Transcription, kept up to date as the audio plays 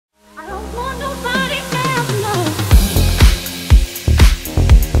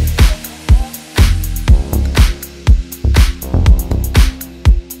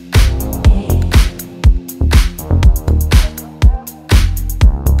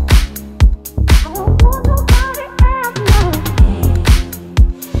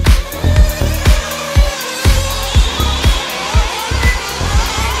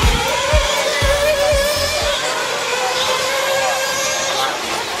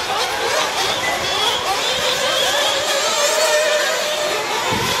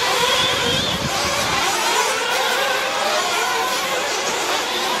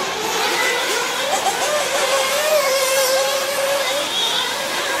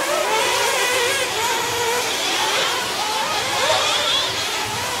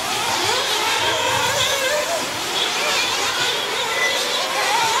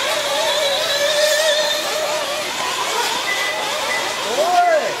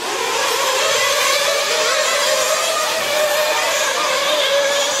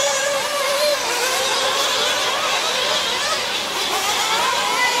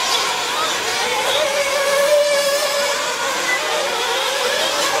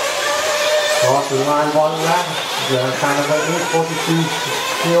Cross the line one lap. The car number 8,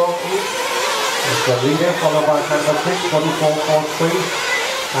 42.08 is the leader, followed by car number 6, 44.43.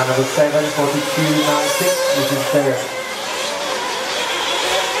 Car number 7, 42.96 is in third.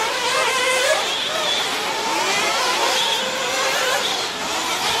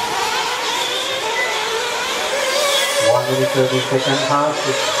 1 minute 30 second pass.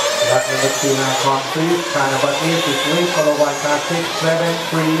 Lap number 2 now complete. Car number 8 is lead, followed by car 6,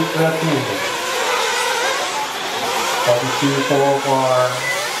 7, 3, 13. 42.4 for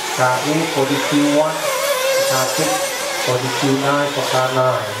car 8, 42.1 for car 6, 42.9 for car 9.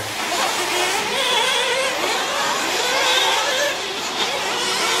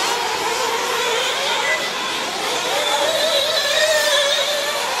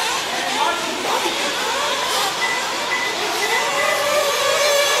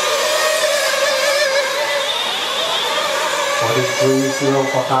 Zero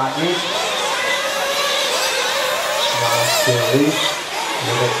for car 8. Now still lead.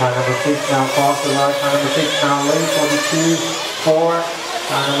 Car number 6 now cross the line. Car number 6 now lead. 42.4.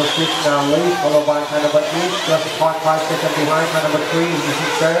 Car number 6 now lead. Followed by car number 8. Just 0.5 seconds behind. Car number 3 is in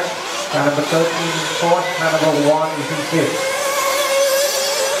third. Car number 13 is in fourth. Car number 1 is in fifth.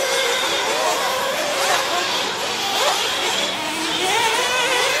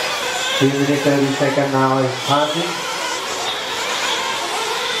 Three minutes 30 seconds now is passing.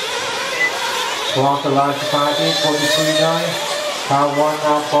 Cross the line to car 8, 43.9. Car 1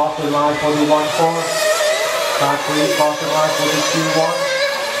 now cross the line, 41.4. Car 3 cross the line, 42.1.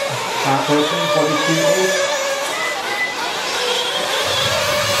 Car 13, 42.8.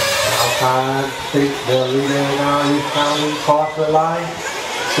 Now car 6, the leader now is counting cross the line.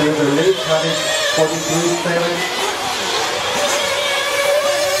 Still the lead, 43.7.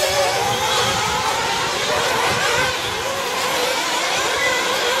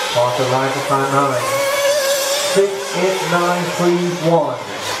 Cross the line to car 9. 6, 8, 9, 3, 1.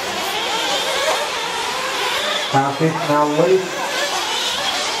 Car 6 now lead.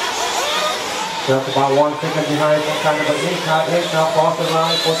 Just about 1 second behind from car number 8. Car 8 now cross the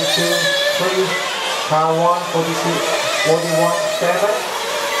line, 42.3. Car 1, 41.7.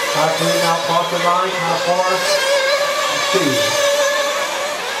 Car 3 now cross the line. Car 4, 2.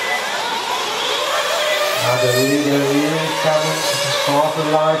 Now the leader is coming cross the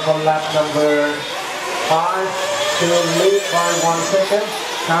line for lap number 5. Still lead by 1 second.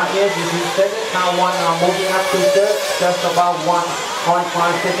 Car 8 is in second. Car 1 now moving up to third. Just about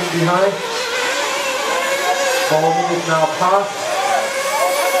 1.5 seconds behind. 4 minutes now passed.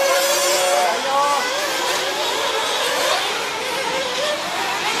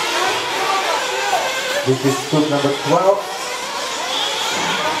 This is group number 12.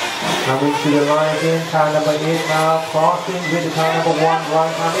 Coming to the line again, car number 8 now crossing with car number 1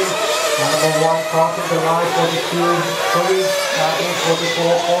 right coming. Car number 1 crossing the line, 42.3. Car 8,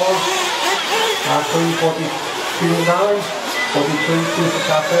 44.4. Car 3, 42.9. 43.2 for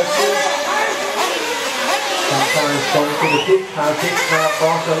car 13. Car 5 is going to the pit. Car 6 now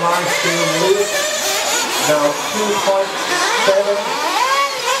cross the line, still lead. Now 2.7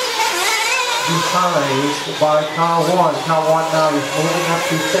 behind by car 1. Car 1 now is moving up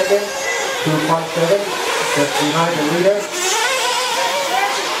to second. 2.7 just behind the leader.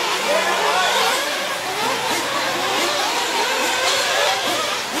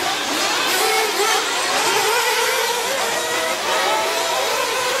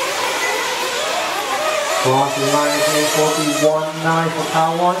 Cross the line again, 41.9 for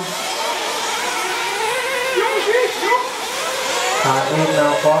car 1. Car 8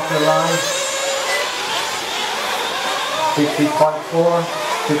 now cross the line. 50.4,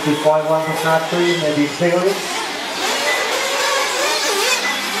 50.1 for car 3, maybe sailing.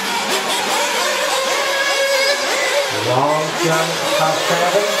 Long jump for car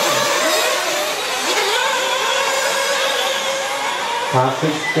 7. Car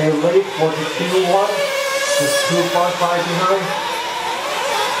 6 still late, 42.1, just 2.5 behind.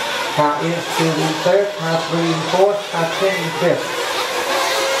 Car 8 still in third, car 3 in fourth, car 10 in fifth.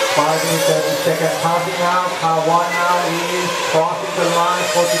 5 minutes 30 seconds passing now. Car 1 now is crossing the line,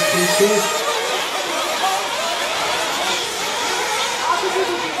 42.2.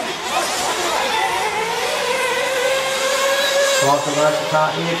 Cross the line to car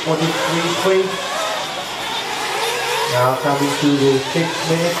 8, 43.3. Now coming to the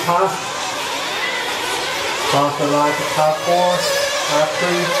 6-minute pass. Cross the line to car 4, car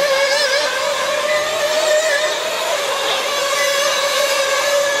 3.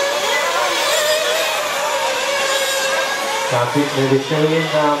 Traffic Mediterranean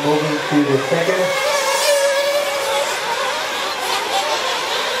now moving to the second.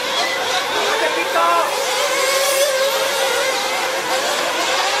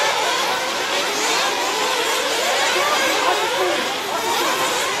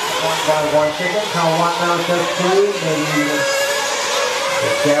 1 second. Count 1 now, just 3. Maybe the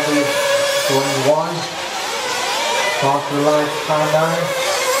gap is going 1. Cross the line, count 9.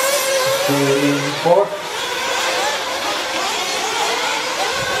 Still in 4.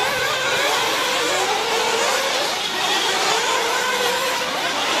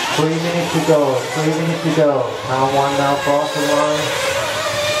 3 minutes to go, 3 minutes to go. Count 1 now, cross the line.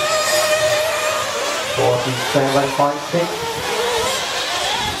 47.6.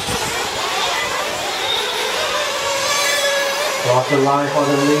 Cross the line for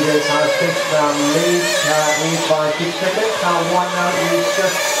the leader, count 6 now, lead, 8 by 6 seconds. Count 1 now is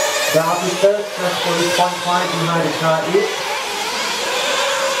just down to third, just 40.5 behind the car is.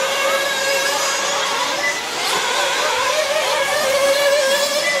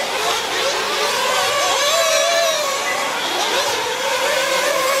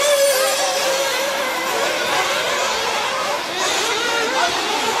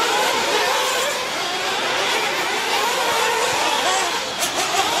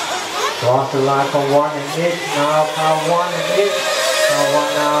 Cross the line for 1 and 8. Now count 1 and 8. Count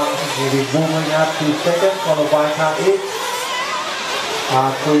 1 now will be moving up 2 seconds, followed by count 8. 3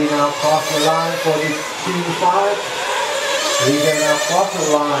 now cross the line for the 2-5. Leader now cross the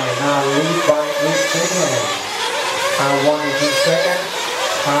line. Now lead by 8 seconds. Count 1 is in second.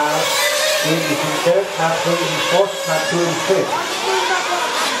 Count 8 is in third. Count 3 in fourth. Count 2 in fifth.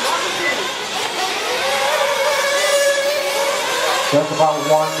 Just about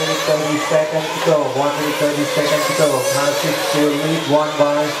 1 minute 30 seconds to go. 1 minute 30 seconds to go. Count 6 still lead 1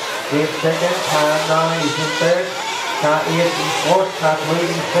 by 8 seconds. Count 9 is in third. Count 8 in fourth. Count 3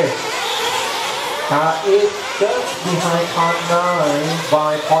 in fifth. Count 8 just behind count 9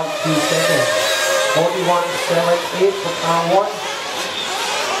 by 0.2 seconds. 41.78 for count 1.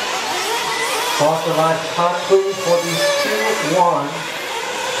 Cross the line count 3, 42.1.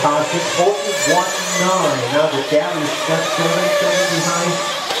 Count 6, 41.9. Now the gap is just 7 seconds behind.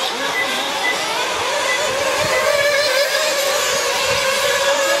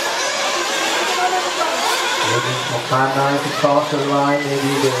 Waiting for count 9 to cross the line.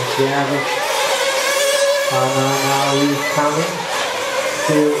 Maybe the gap is count 9 now is coming.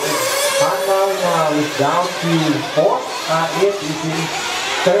 Still, count 9 now is down to 4th. Count 8 is in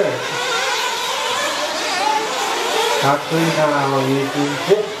 3rd. Count 3 now is in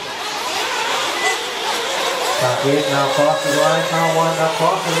 5th. Count 8 now cross the line. Count 1 now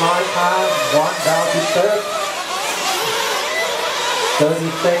cross the line. Count 1 down to 3rd. 30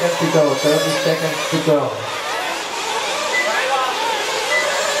 seconds to go. 30 seconds to go.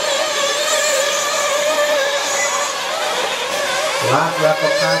 Last lap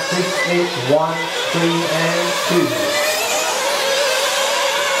of count 6, 8, 1, 3, and 2.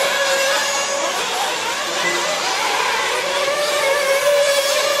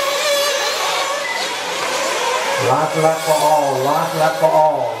 Last lap for all, last lap for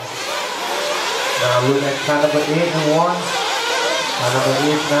all. Now look at car number 8 and 1. Car number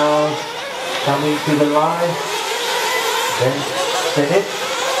 8 now coming to the line. Then finish.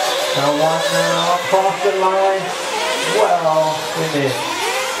 Car 1 now across the line. Well, finish.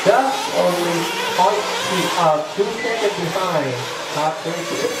 Just only 2 seconds behind. Car 3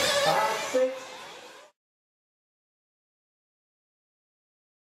 to